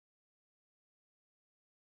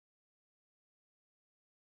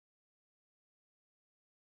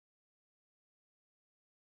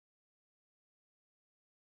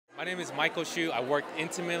My name is Michael Xu. I work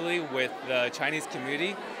intimately with the Chinese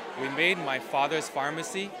community. We made my father's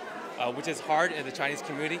pharmacy, which is hard in the Chinese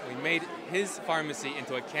community. We made his pharmacy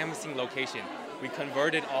into a canvassing location. We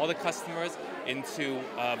converted all the customers into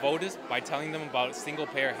voters by telling them about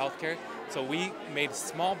single-payer healthcare. So we made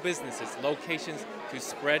small businesses, locations to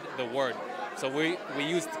spread the word. So we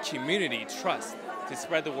used community trust to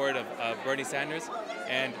spread the word of Bernie Sanders.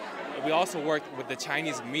 And we also worked with the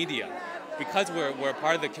Chinese media. Because we're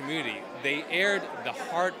part of the community, they aired the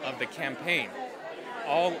heart of the campaign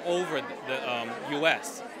all over the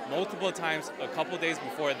U.S. multiple times, a couple days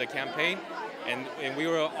before the campaign, and we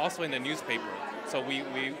were also in the newspaper. So we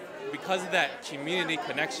because of that community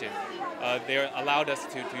connection, they allowed us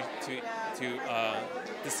to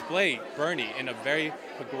display Bernie in a very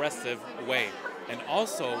progressive way. And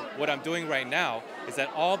also, what I'm doing right now is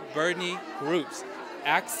that all Bernie groups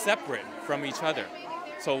act separate from each other.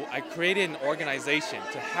 So I created an organization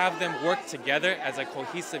to have them work together as a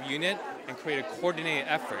cohesive unit and create a coordinated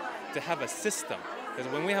effort to have a system.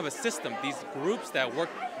 Because when we have a system, these groups that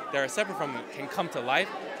are separate from it can come to life,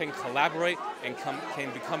 can collaborate, and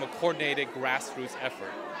can become a coordinated grassroots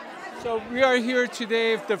effort. So we are here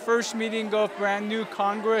today at the first meeting of brand new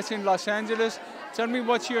Congress in Los Angeles. Tell me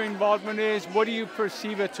what your involvement is. What do you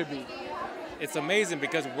perceive it to be? It's amazing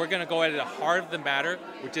because we're going to go at the heart of the matter,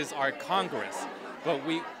 which is our Congress. But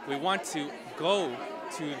we want to go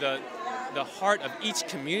to the heart of each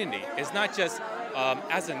community. It's not just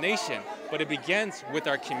as a nation, but it begins with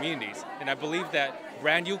our communities. And I believe that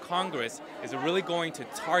brand new Congress is really going to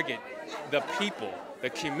target the people,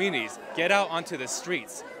 the communities, get out onto the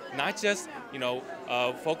streets, not just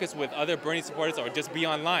focus with other Bernie supporters or just be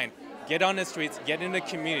online. Get on the streets, get in the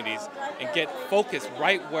communities, and get focused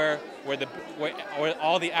right where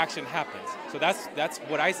all the action happens. So that's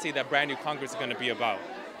what I see that brand new Congress is going to be about.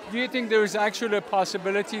 Do you think there is actually a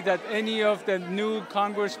possibility that any of the new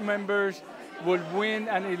Congress members will win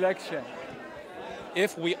an election?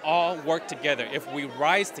 If we all work together, if we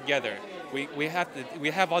rise together, we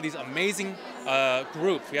have all these amazing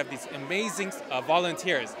groups, we have these amazing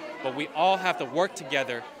volunteers, but we all have to work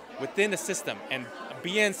together within the system, and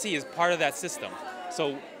BNC is part of that system.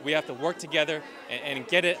 So we have to work together and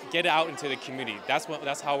get it out into the community. That's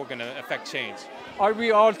how we're going to affect change. Are we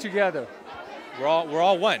all together? We're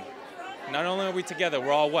all one. Not only are we together,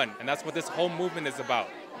 we're all one, and that's what this whole movement is about.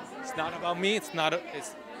 It's not about me. It's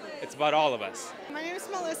about all of us. My name is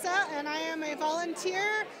Melissa, and I am a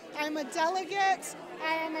volunteer. I'm a delegate.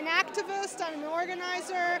 I am an activist. I'm an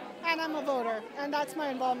organizer, and I'm a voter. And that's my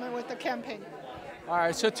involvement with the campaign. All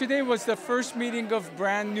right, so today was the first meeting of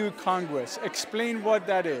brand new Congress. Explain what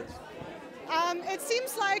that is. It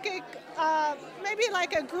seems like maybe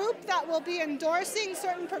like a group that will be endorsing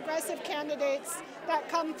certain progressive candidates that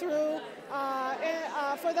come through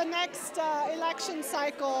for the next election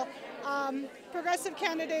cycle. Progressive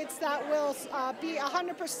candidates that will be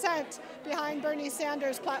 100% behind Bernie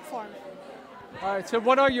Sanders' platform. All right, so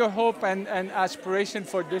what are your hope and aspiration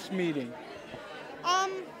for this meeting?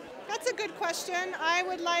 That's a good question. I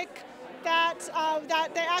would like that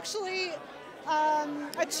they actually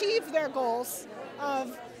achieve their goals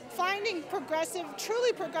of finding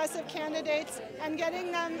truly progressive candidates and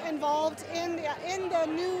getting them involved in the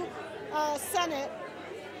new Senate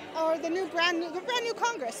or the brand new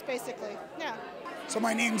Congress, basically. Yeah. So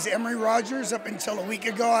my name's Emory Rogers. Up until a week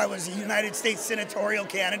ago, I was a United States senatorial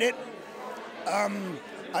candidate.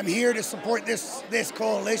 I'm here to support this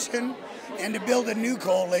coalition and to build a new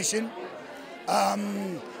coalition.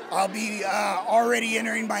 I'll be already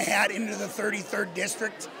entering my hat into the 33rd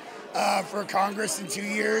district for Congress in 2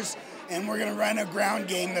 years, and we're going to run a ground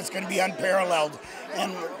game that's going to be unparalleled.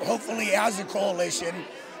 And hopefully, as a coalition,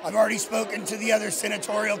 I've already spoken to the other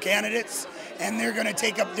senatorial candidates, and they're going to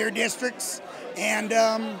take up their districts, and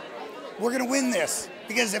we're going to win this.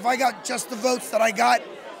 Because if I got just the votes that I got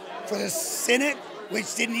for the Senate,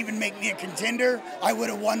 which didn't even make me a contender, I would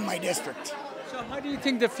have won my district. So how do you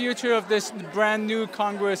think the future of this brand new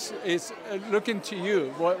Congress is looking to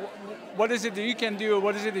you? What is it that you can do, or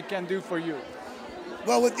what is it it can do for you?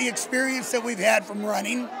 Well, with the experience that we've had from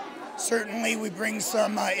running, certainly we bring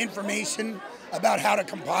some information about how to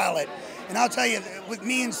compile it. And I'll tell you, with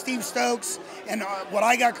me and Steve Stokes, and what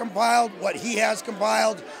I got compiled, what he has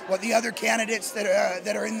compiled, what the other candidates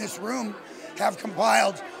that are in this room have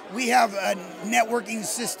compiled, we have a networking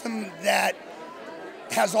system that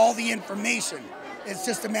has all the information. It's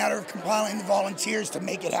just a matter of compiling the volunteers to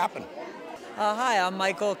make it happen. Hi, I'm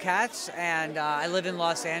Michael Katz, and I live in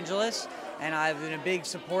Los Angeles, and I've been a big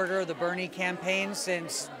supporter of the Bernie campaign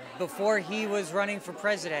since before he was running for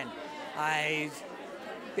president. I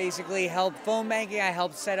basically helped phone banking. I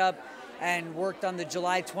helped set up and worked on the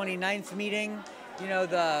July 29th meeting. You know,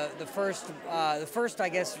 the first I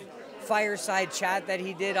guess fireside chat that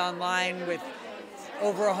he did online with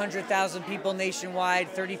over 100,000 people nationwide,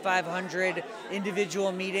 3,500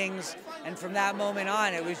 individual meetings, and from that moment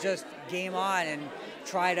on, it was just game on and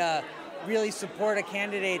try to really support a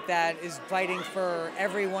candidate that is fighting for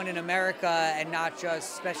everyone in America and not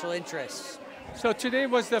just special interests. So today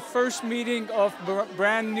was the first meeting of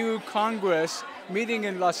brand new Congress meeting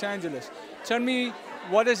in Los Angeles. Tell me,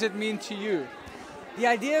 what does it mean to you? The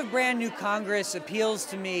idea of brand new Congress appeals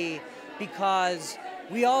to me because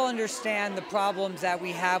we all understand the problems that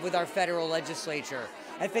we have with our federal legislature.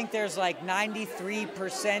 I think there's like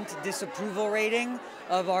 93% disapproval rating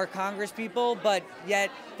of our Congress people, but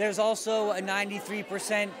yet there's also a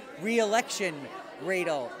 93% re-election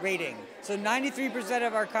rating. So 93%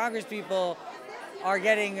 of our Congress people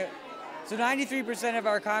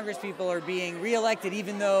are being re-elected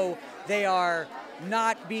even though they are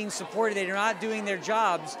not being supported, they're not doing their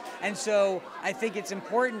jobs. And so I think it's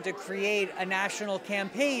important to create a national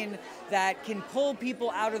campaign that can pull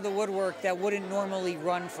people out of the woodwork that wouldn't normally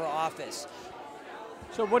run for office.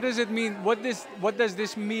 So what does it mean? What does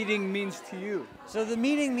this meeting means to you? So the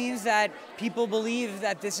meeting means that people believe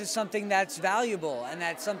that this is something that's valuable and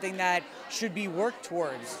that's something that should be worked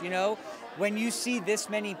towards. You know, when you see this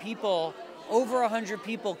many people, over 100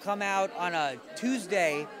 people come out on a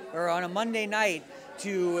Tuesday or on a Monday night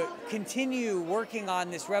to continue working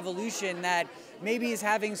on this revolution that maybe is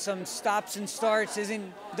having some stops and starts,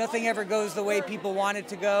 nothing ever goes the way people want it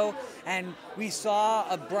to go, and we saw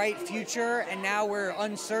a bright future and now we're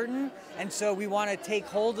uncertain, and so we want to take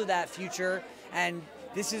hold of that future, and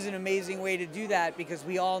this is an amazing way to do that because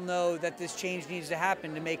we all know that this change needs to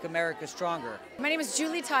happen to make America stronger. My name is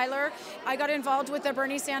Julie Tyler. I got involved with the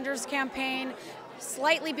Bernie Sanders campaign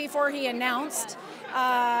slightly before he announced.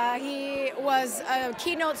 He was a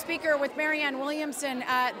keynote speaker with Marianne Williamson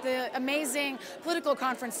at the amazing political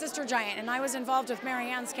conference, Sister Giant, and I was involved with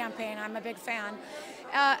Marianne's campaign. I'm a big fan.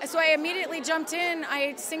 So I immediately jumped in.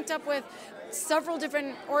 I synced up with several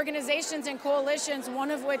different organizations and coalitions,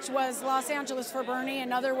 one of which was Los Angeles for Bernie,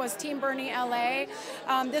 another was Team Bernie LA.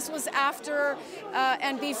 This was after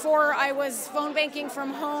and before I was phone banking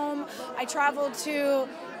from home. I traveled to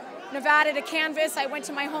Nevada to canvass. I went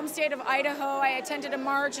to my home state of Idaho. I attended a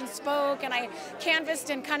march and spoke, and I canvassed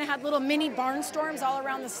and kind of had little mini barnstorms all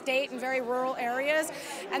around the state in very rural areas.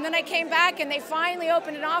 And then I came back and they finally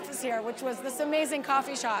opened an office here, which was this amazing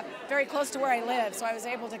coffee shop very close to where I live. So I was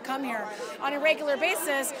able to come here on a regular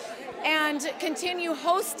basis and continue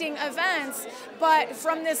hosting events, but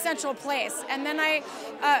from this central place. And then I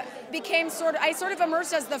became sort of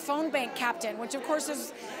emerged as the phone bank captain, which of course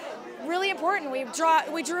is really important. We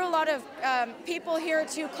drew a lot of people here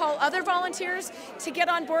to call other volunteers to get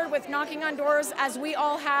on board with knocking on doors, as we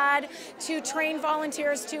all had, to train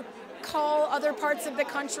volunteers to call other parts of the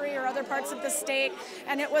country or other parts of the state,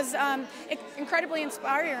 and it was incredibly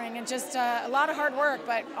inspiring and just a lot of hard work,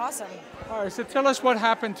 but awesome. All right, so tell us what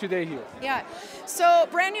happened today here. Yeah, so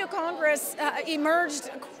brand new Congress emerged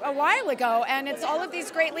a while ago, and it's all of these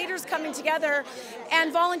great leaders coming together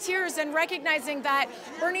and volunteers and recognizing that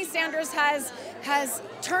Bernie Sanders has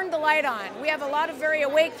turned the light on. We have a lot of very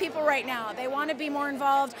awake people right now. They want to be more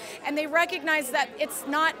involved, and they recognize that it's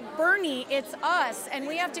not Bernie, it's us, and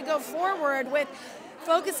we have to go forward with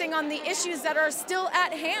focusing on the issues that are still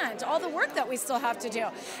at hand, all the work that we still have to do.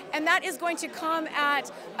 And that is going to come at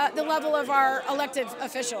the level of our elected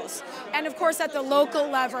officials. And of course at the local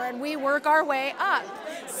level, and we work our way up.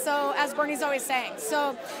 So, as Bernie's always saying.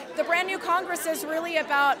 So the brand new Congress is really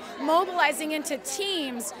about mobilizing into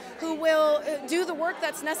teams who will do the work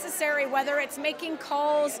that's necessary, whether it's making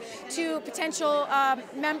calls to potential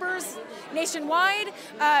members nationwide,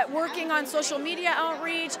 working on social media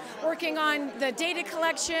outreach, working on the data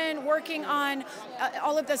collection, working on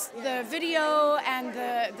all of the video and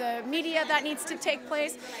the media that needs to take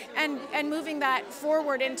place, and moving that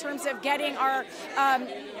forward in terms of getting our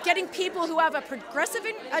getting people who have a progressive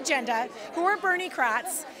agenda, who are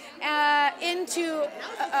Bernie-crats, into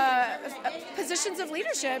positions of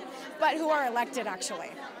leadership, but who are elected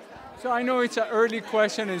actually. So I know it's an early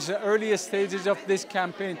question, it's the earliest stages of this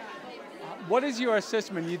campaign. What is your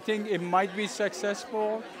assessment? You think it might be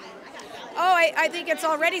successful? Oh, I think it's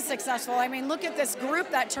already successful. I mean, look at this group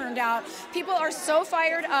that turned out. People are so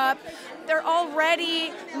fired up. They're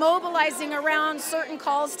already mobilizing around certain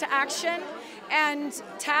calls to action and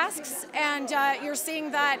tasks, and you're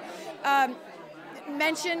seeing that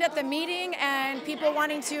mentioned at the meeting, and people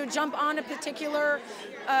wanting to jump on a particular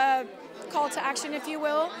call to action, if you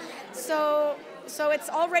will. So so it's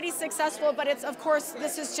already successful, but it's, of course,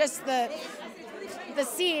 this is just the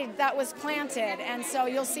seed that was planted, and so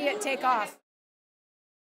you'll see it take off.